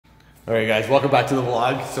Alright guys, welcome back to the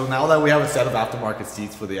vlog. So now that we have a set of aftermarket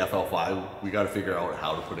seats for the FL5, we got to figure out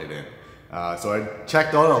how to put it in. So I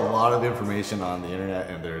checked out a lot of information on the internet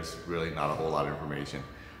and there's really not a whole lot of information.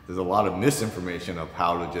 There's a lot of misinformation of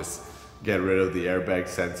how to just get rid of the airbag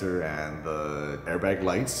sensor and the airbag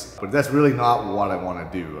lights. But that's really not what I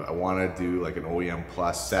want to do. I want to do like an OEM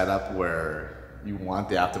plus setup where you want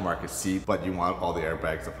the aftermarket seat, but you want all the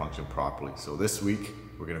airbags to function properly. So this week,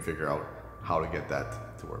 we're going to figure out how to get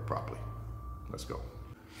that to work properly. Let's go.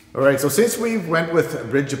 All right, so since we went with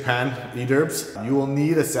Brid Japan Edirbs, you will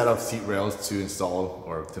need a set of seat rails to install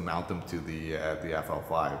or to mount them to the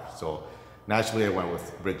FL5. So naturally I went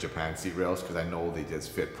with Brid Japan seat rails because I know they just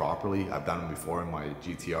fit properly. I've done them before in my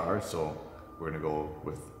GTR, so we're gonna go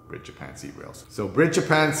with Brid Japan seat rails. So Brid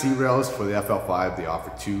Japan seat rails for the FL5, they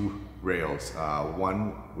offer two rails.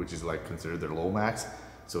 One, which is like considered their low max.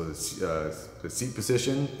 So the seat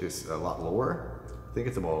position is a lot lower. I think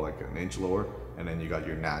it's about like an inch lower. And then you got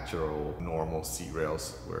your natural normal seat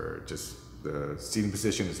rails where just the seating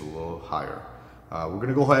position is a little higher. We're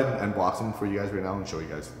gonna go ahead and unbox them for you guys right now and show you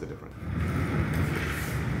guys the difference.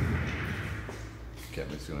 Okay, I'm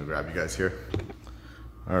just gonna grab you guys here.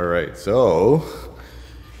 All right, so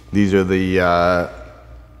these are the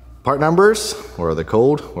part numbers or the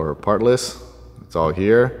code or part list. It's all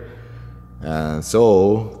here. And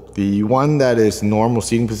so the one that is normal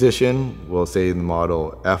seating position will say the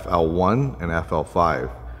model FL1 and FL5.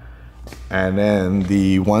 And then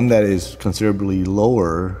the one that is considerably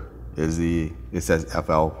lower is it says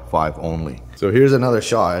FL5 only. So here's another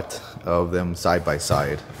shot of them side by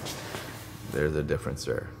side. There's a difference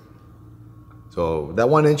there. So that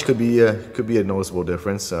 1 inch could be a noticeable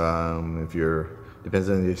difference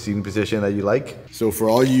depends on the seating position that you like. So for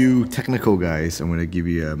all you technical guys, I'm gonna give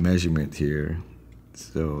you a measurement here.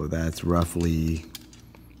 So that's roughly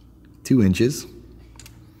 2 inches.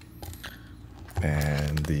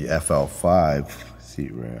 And the FL5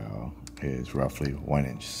 seat rail is roughly 1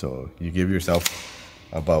 inch. So you give yourself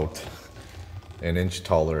about an inch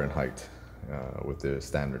taller in height with the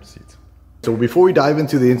standard seat. So before we dive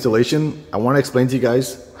into the installation, I want to explain to you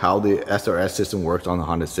guys how the SRS system works on the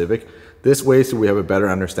Honda Civic. This way, so we have a better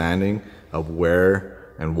understanding of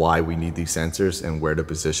where and why we need these sensors and where to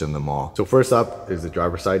position them all. So first up is the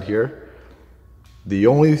driver's side here. The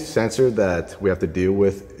only sensor that we have to deal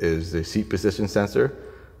with is the seat position sensor.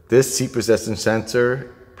 This seat position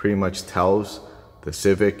sensor pretty much tells the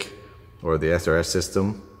Civic or the SRS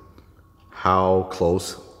system how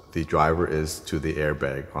close the driver is to the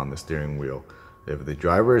airbag on the steering wheel. If the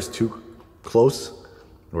driver is too close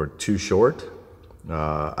or too short,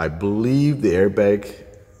 I believe the airbag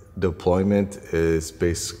deployment is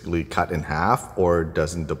basically cut in half or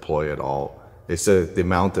doesn't deploy at all. It's the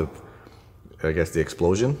amount of, I guess, the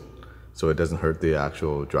explosion, so it doesn't hurt the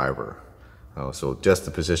actual driver. So just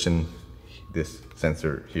the position, this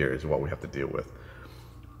sensor here is what we have to deal with.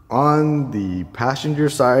 On the passenger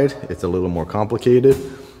side, it's a little more complicated.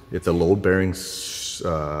 It's a load-bearing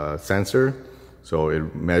sensor, so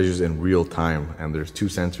it measures in real time, and there's two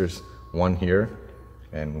sensors, one here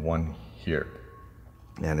and one here,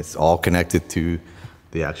 and it's all connected to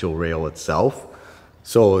the actual rail itself.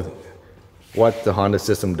 So what the Honda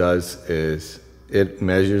system does is it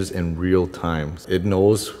measures in real time. It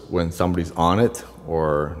knows when somebody's on it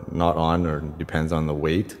or not on, or depends on the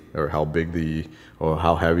weight or how big or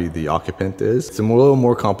how heavy the occupant is. It's a little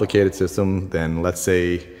more complicated system than, let's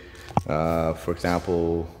say, for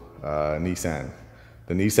example, Nissan.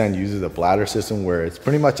 The Nissan uses a bladder system where it's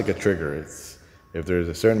pretty much like a trigger. If there's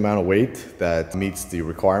a certain amount of weight that meets the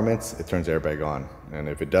requirements, it turns the airbag on. And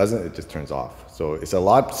if it doesn't, it just turns off. So it's a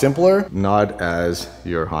lot simpler, not as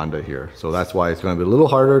your Honda here. So that's why it's going to be a little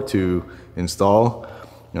harder to install.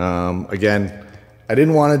 Again, I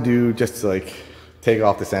didn't want to do just like take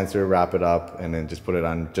off the sensor, wrap it up, and then just put it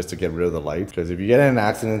on just to get rid of the light. Because if you get in an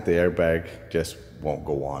accident, the airbag just won't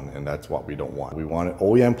go on, and that's what we don't want. We want it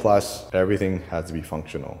OEM plus, everything has to be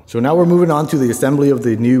functional. So now we're moving on to the assembly of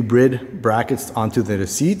the new Brid brackets onto the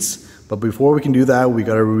seats. But before we can do that, we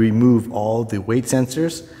gotta remove all the weight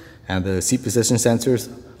sensors and the seat position sensors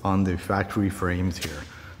on the factory frames here.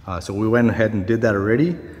 So we went ahead and did that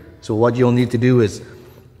already. So what you'll need to do is,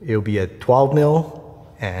 it'll be a 12 mil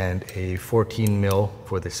and a 14 mil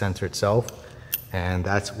for the sensor itself. And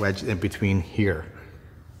that's wedged in between here.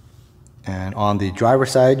 And on the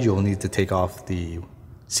driver's side, you'll need to take off the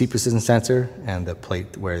seat position sensor and the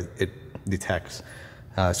plate where it detects.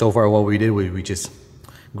 So far what we did, we just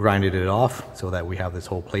grinded it off so that we have this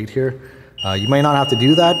whole plate here. You might not have to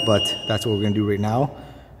do that, but that's what we're gonna do right now.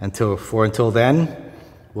 Until then,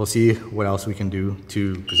 we'll see what else we can do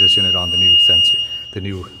to position it on the new sensor. the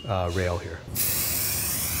new rail here.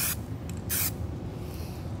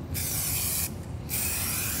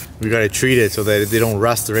 We gotta treat it so that they don't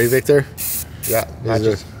rust, right, Victor? Yeah,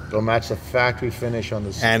 they'll match the factory finish on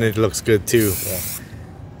this. And it looks good too. Yeah.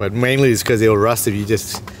 But mainly it's because they'll rust if you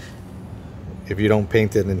don't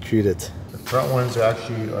paint it and treat it. The front ones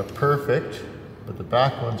actually are perfect, but the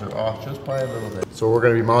back ones are off just by a little bit. So we're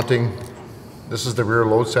going to be mounting, this is the rear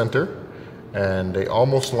load center, and they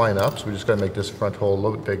almost line up, so we just got to make this front hole a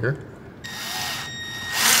little bit bigger.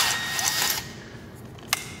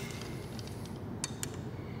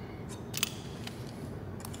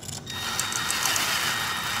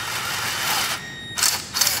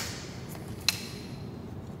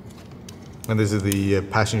 And this is the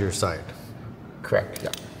passenger side. Correct,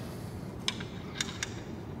 yeah.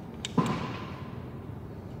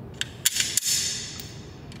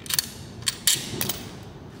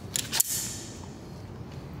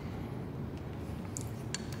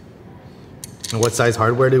 And what size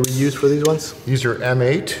hardware do we use for these ones? These are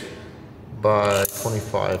M8 by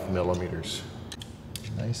 25 millimeters.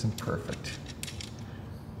 Nice and perfect.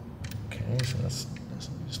 Okay, so that's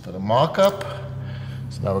just for the mock-up.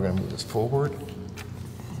 So now we're going to move this forward.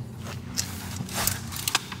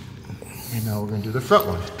 And now we're going to do the front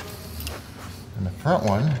one. And the front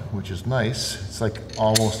one, which is nice, it's like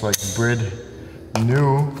almost like Brid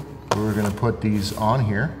knew we were going to put these on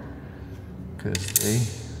here, because they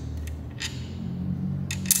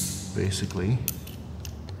basically,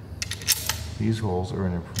 these holes are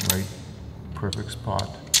in a right perfect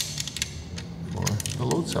spot for the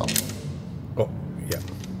load cell. Oh, yeah.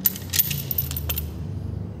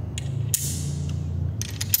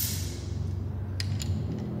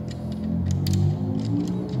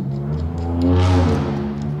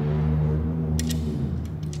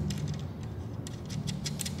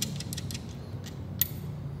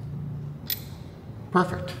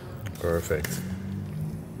 Perfect. Perfect.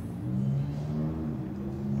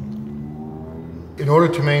 In order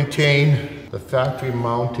to maintain the factory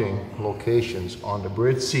mounting locations on the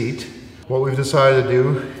Brid seat, what we've decided to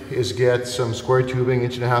do is get some square tubing,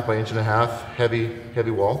 1.5 by 1.5,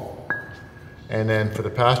 heavy wall. And then for the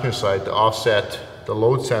passenger side, to offset the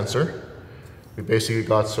load sensor, we basically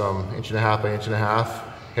got some 1.5 by 1.5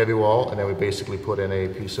 heavy wall, and then we basically put in a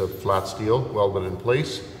piece of flat steel welded in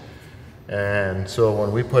place. And so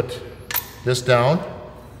when we put this down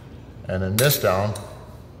and then this down,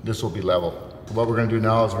 this will be level. What we're going to do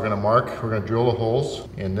now is we're going to drill the holes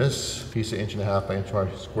in this piece of 1.5 by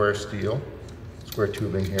 1.5 square steel, square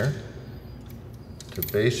tubing here, to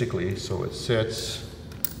basically, so it sits,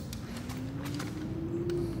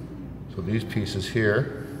 so these pieces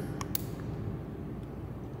here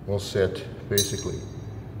will sit basically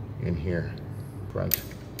in here, front,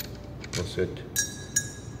 will sit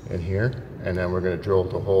in here, and then we're going to drill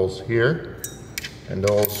the holes here, and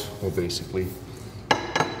those will basically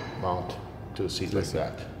mount to the seat like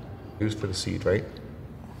that. Used for the seat, right?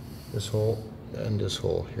 This hole and this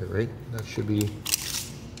hole here, right? That should be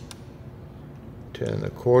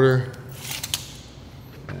 10.25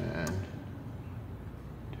 and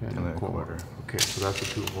 10.25. Okay, so that's the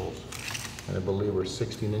two holes. And I believe we're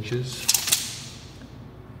 16 inches.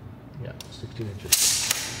 Yeah, 16 inches.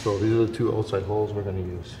 So these are the two outside holes we're going to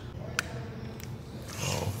use.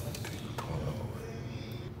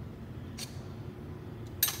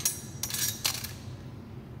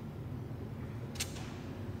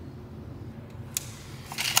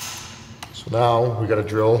 So now we got to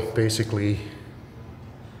drill basically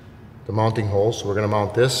the mounting holes. So we're going to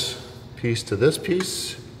mount this piece to this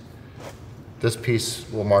piece. This piece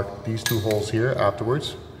will mark these two holes here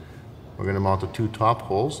afterwards. We're going to mount the two top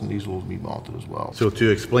holes, and these will be mounted as well. So to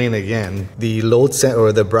explain again, the load set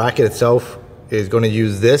or the bracket itself is going to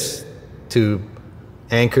use this to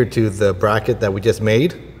anchor to the bracket that we just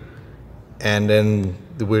made, and then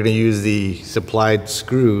we're going to use the supplied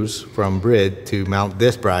screws from Brid to mount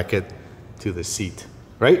this bracket to the seat,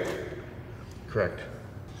 right? Correct.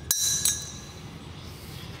 It's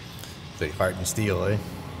like hardened steel, eh?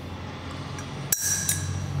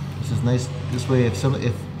 This is nice. This way, if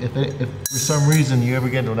for some reason you ever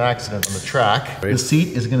get into an accident on the track, the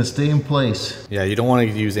seat is going to stay in place. Yeah, you don't want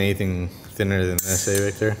to use anything thinner than this, eh,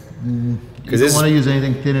 Victor? You don't want to use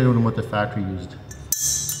anything thinner than what the factory used.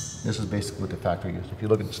 This is basically what the factory used. If you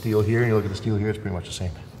look at the steel here and you look at the steel here, it's pretty much the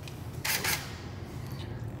same.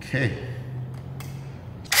 Okay.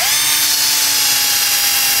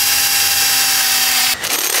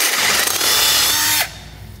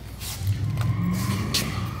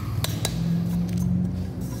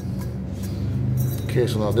 Okay,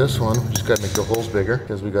 so now this one, we just gotta make the holes bigger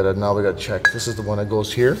because we gotta check. This is the one that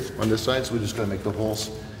goes here on this side, so we just gotta make the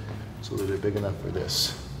holes so that they're big enough for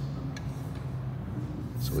this.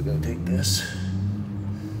 So we're gonna take this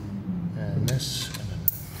and this, and then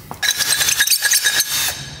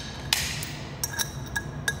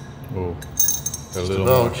Oh, a just little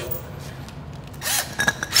about. more.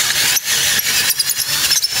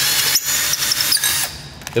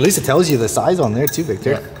 At least it tells you the size on there too,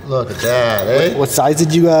 Victor. Yeah, look at that, eh? What size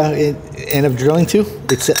did you end up drilling to?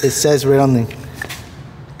 It says right on the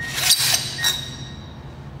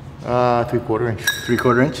 3/4 inch.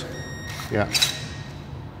 3/4 inch. Yeah.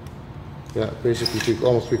 Yeah, basically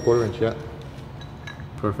almost 3/4 inch, yeah.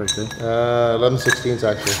 Perfect. Eh? 11/16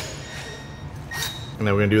 actually. And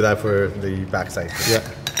then we're gonna do that for the back side. Yeah.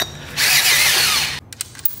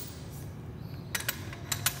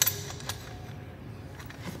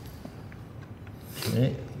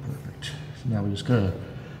 Okay, perfect. So now we're just gonna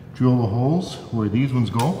drill the holes where these ones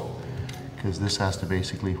go, because this has to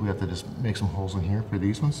basically, we have to just make some holes in here for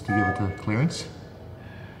these ones to give it the clearance.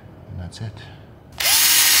 And that's it.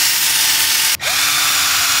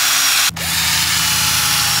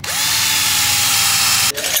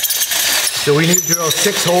 So we need to drill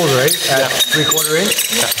 6 holes, right? At 3/4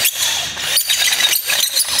 inch? Yeah.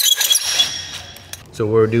 So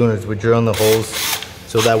what we're doing is we're drilling the holes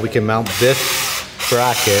so that we can mount this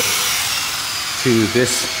bracket to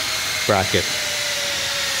this bracket.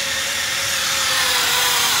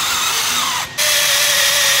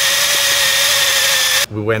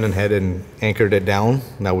 We went ahead and anchored it down.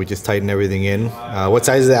 Now we just tighten everything in. What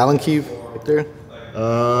size is the Allen key, Victor?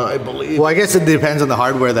 I believe. Well, I guess it depends on the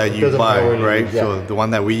hardware that you Doesn't buy, matter what you right? use, yeah. So the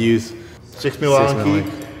one that we use, 6 mil Allen 6 mil.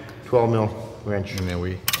 key, 12 mil wrench. and then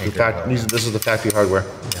we The anchor fact, this is the factory hardware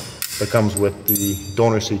that comes with the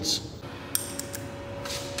donor seats.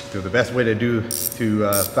 So the best way to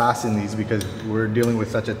fasten these, because we're dealing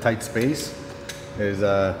with such a tight space, is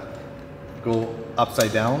go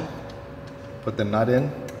upside down, put the nut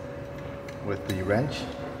in with the wrench,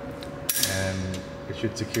 and it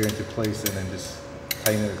should secure into place, and then just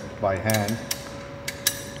tighten it by hand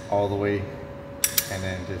all the way, and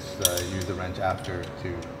then just use the wrench after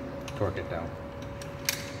to torque it down.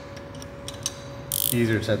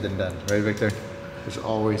 Easier said than done, right, Victor? There's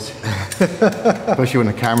always, especially when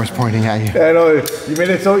the camera's pointing at you. I know, you made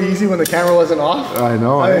it so easy when the camera wasn't off. I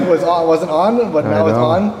know. It wasn't on, but now it's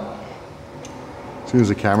on. As soon as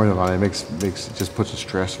the camera's on, it just puts the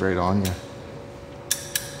stress right on you.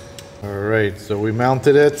 All right, so we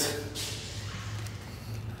mounted it.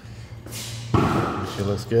 She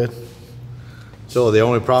looks good. So the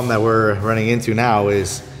only problem that we're running into now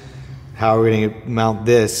is how we're going to mount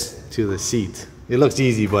this to the seat. It looks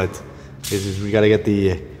easy, but we got to get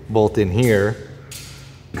the bolt in here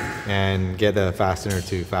and get a fastener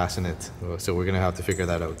to fasten it. So we're going to have to figure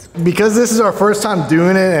that out. Because this is our first time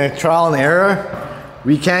doing it and trial and error,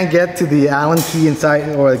 we can't get to the Allen key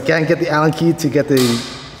inside, or can't get the Allen key to get the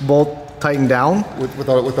bolt tightened down.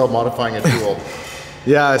 Without modifying it too old.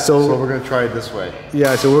 Yeah, So we're gonna try it this way.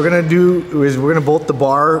 yeah, so we're gonna do is we're gonna bolt the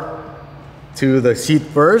bar to the seat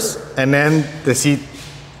first, and then the seat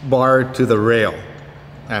bar to the rail,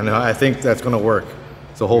 and I think that's gonna work.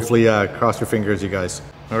 So hopefully, cross your fingers, you guys.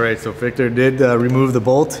 All right, so Victor did remove the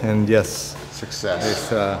bolt, and yes, Success. it's,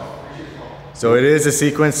 so it is a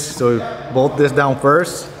sequence. So bolt this down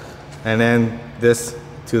first, and then this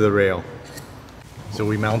to the rail. So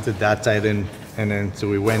we mounted that side in, and then so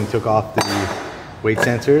we went and took off the weight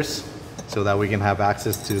sensors so that we can have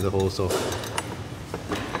access to the hole. So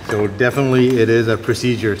definitely it is a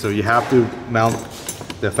procedure. So you have to mount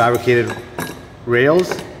the fabricated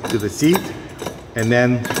rails to the seat, and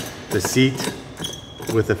then the seat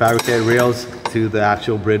with the fabricated rails to the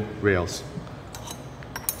actual bridge rails.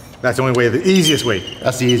 That's the only way, the easiest way.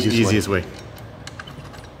 That's the easiest way. way.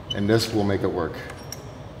 And this will make it work.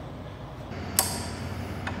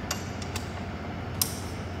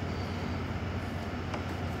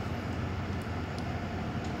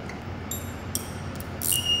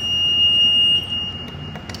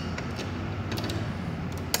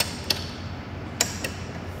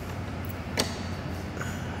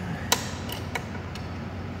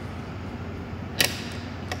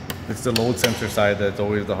 It's the load sensor side that's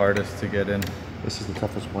always the hardest to get in. This is the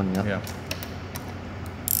toughest one, yeah. Yeah.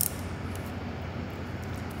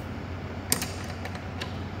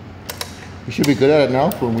 You should be good at it now,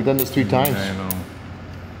 when we've done this 3 times. I know.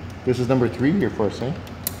 This is number 3 here for us, eh?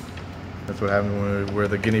 That's what happened when we're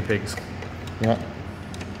the guinea pigs. Yeah.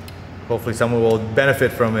 Hopefully someone will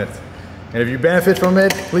benefit from it. And if you benefit from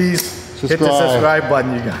it, please hit the subscribe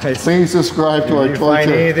button, you guys. Please subscribe to our If you find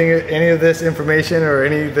torture. any of this information or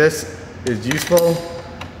any of this is useful,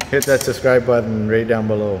 hit that subscribe button right down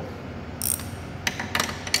below.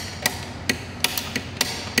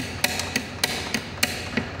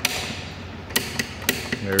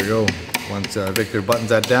 There we go. Once Victor buttons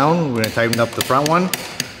that down, we're gonna tighten up the front one,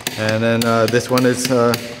 and then this one is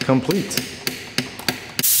complete.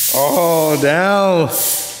 Oh, down.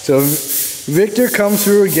 So Victor comes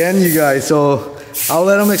through again, you guys. So I'll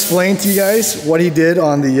let him explain to you guys what he did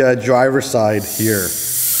on the driver's side here.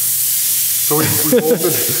 So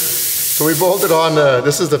we bolted on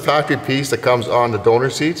this is the factory piece that comes on the donor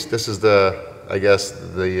seats. This is I guess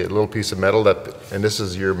the little piece of metal and this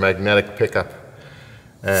is your magnetic pickup.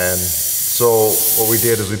 And so what we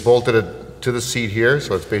did is we bolted it to the seat here,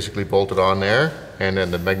 so it's basically bolted on there, and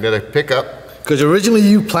then the magnetic pickup. Because originally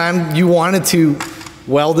you wanted to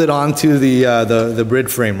weld it onto the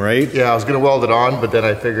bridge frame, right? Yeah, I was gonna weld it on, but then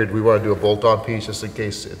I figured we want to do a bolt-on piece just in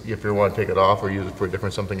case if you want to take it off or use it for a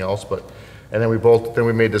different something else. And then we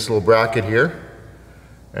made this little bracket here,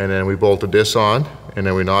 and then we bolted this on, and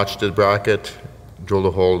then we notched the bracket, drilled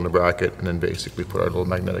a hole in the bracket, and then basically put our little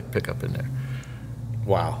magnetic pickup in there.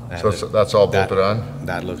 Wow. So that's all bolted on.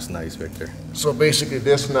 That looks nice, Victor. So basically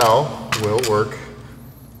this now will work.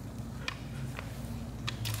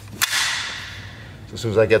 So as soon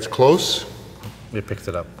as that gets close, It picks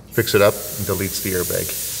it up. picks it up and deletes the airbag.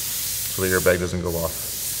 So the airbag doesn't go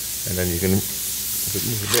off. And then you can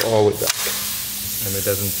move it all the way back. And it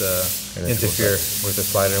doesn't interfere with the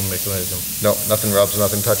slider mechanism. No, nothing rubs,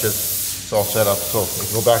 nothing touches. It's all set up, so we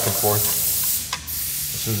can go back and forth.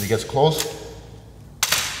 As soon as it gets close.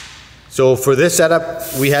 So for this setup,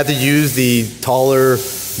 we had to use the taller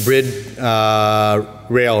bridge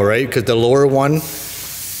rail, right? Because the lower one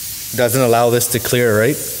doesn't allow this to clear,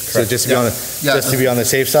 right? So just to be on the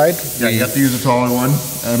safe side. Yeah, you have to use a taller one,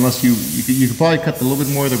 unless you could probably cut a little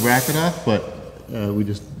bit more of the bracket off, but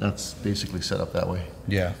that's basically set up that way.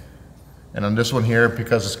 Yeah. And on this one here,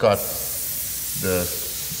 because it's got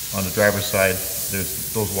on the driver's side,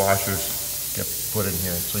 there's those washers get put in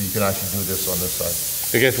here, so you can actually do this on this side.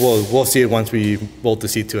 I guess we'll see it once we bolt the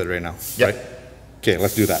seat to it right now. Yeah. Right? Okay,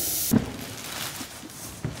 let's do that.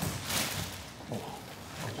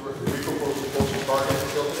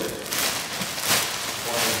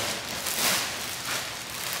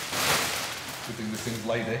 Good thing this thing's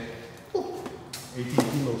light, eh? 18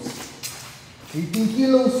 kilos. 18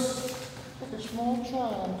 kilos. Like a small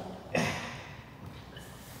child.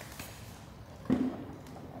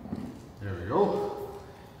 There we go.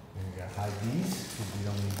 And we gotta hide these because we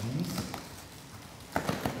don't need these.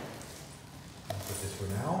 I'll put this for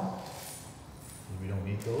now. We don't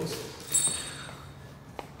need those.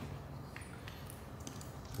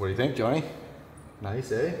 What do you think, Johnny?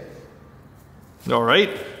 Nice, eh? All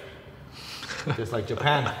right. Just like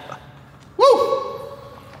Japan. Woo!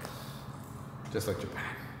 Just like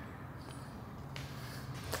Japan.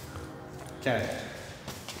 Okay.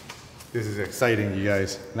 This is exciting, you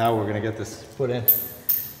guys. Now we're gonna get this put in.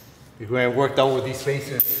 We have worked out with these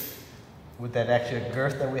spacers with that extra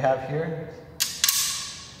girth that we have here.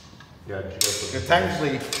 Yeah,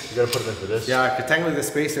 Technically, you gotta put it in for this. yeah, technically the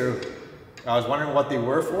spacer, I was wondering what they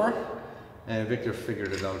were for, and Victor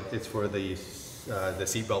figured it out. It's for the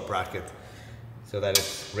seatbelt bracket, so that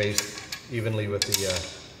it's raised evenly with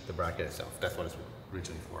the bracket itself. That's what it's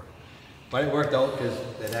originally for. But it worked out because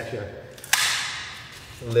that extra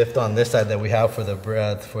lift on this side that we have for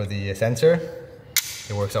the sensor,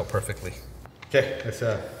 it works out perfectly. Okay,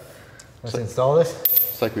 let's install this.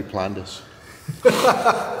 It's like we planned this.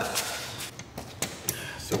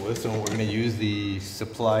 So this one, we're going to use the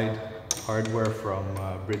supplied hardware from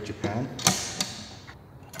Bridge Japan.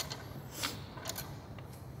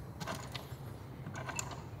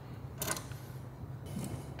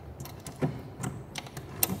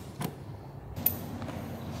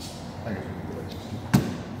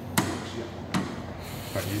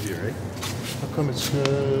 Quite easy, right? How come it's Put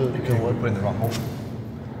it in the wrong hole.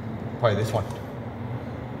 Probably this one.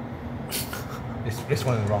 This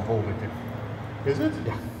one in the wrong hole, Victor. Is it?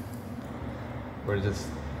 Yeah. Or just,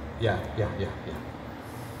 yeah.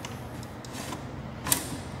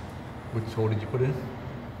 Which hole did you put in?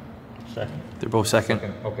 Second. They're both second.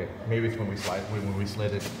 Okay, maybe it's when we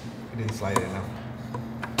slid it. We didn't slide it enough.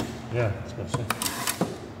 Yeah, it's gonna say.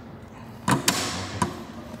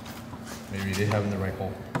 Maybe you did have it in the right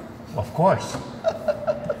hole. Of course.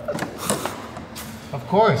 Of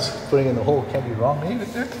course. Putting in the hole can't be wrong, maybe,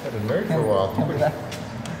 Victor. I've been married for a while. Can't be that.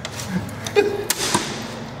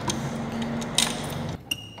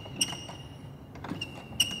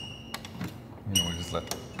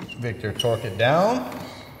 Victor torque it down,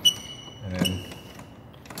 and then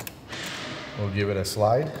we'll give it a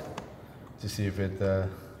slide to see if it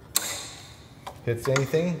hits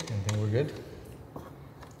anything. I think we're good.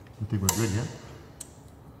 I think we're good, yeah?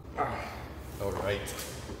 All right.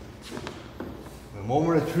 The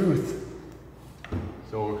moment of truth.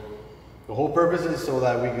 So the whole purpose is so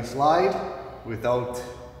that we can slide without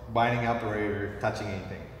binding up or touching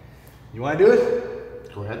anything. You want to do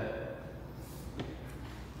it? Go ahead.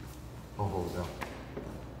 Oh, hold it down.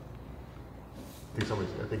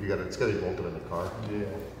 I think you got it. It's got to be bolted in the car. Yeah.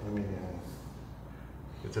 I mean,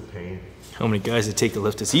 It's a pain. How many guys would take to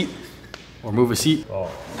lift a seat or move a seat?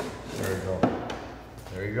 oh, there you go.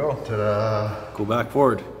 There you go. Ta-da! Go back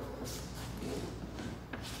forward.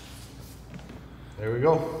 There we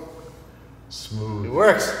go. Smooth. It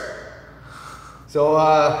works. So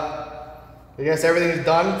I guess everything is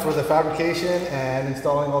done for the fabrication and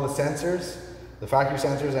installing all the sensors, the factory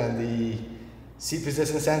sensors and the seat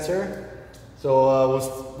position sensor.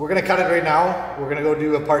 So we're gonna cut it right now. We're gonna go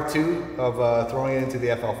do a part 2 of throwing it into the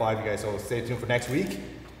FL5, you guys. So stay tuned for next week,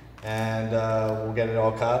 and we'll get it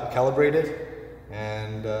all calibrated,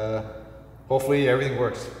 and hopefully everything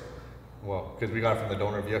works. Well, because we got it from the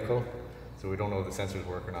donor vehicle, so we don't know if the sensors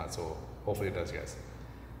work or not. So hopefully it does, guys.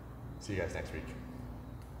 See you guys next week.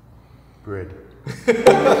 Grid.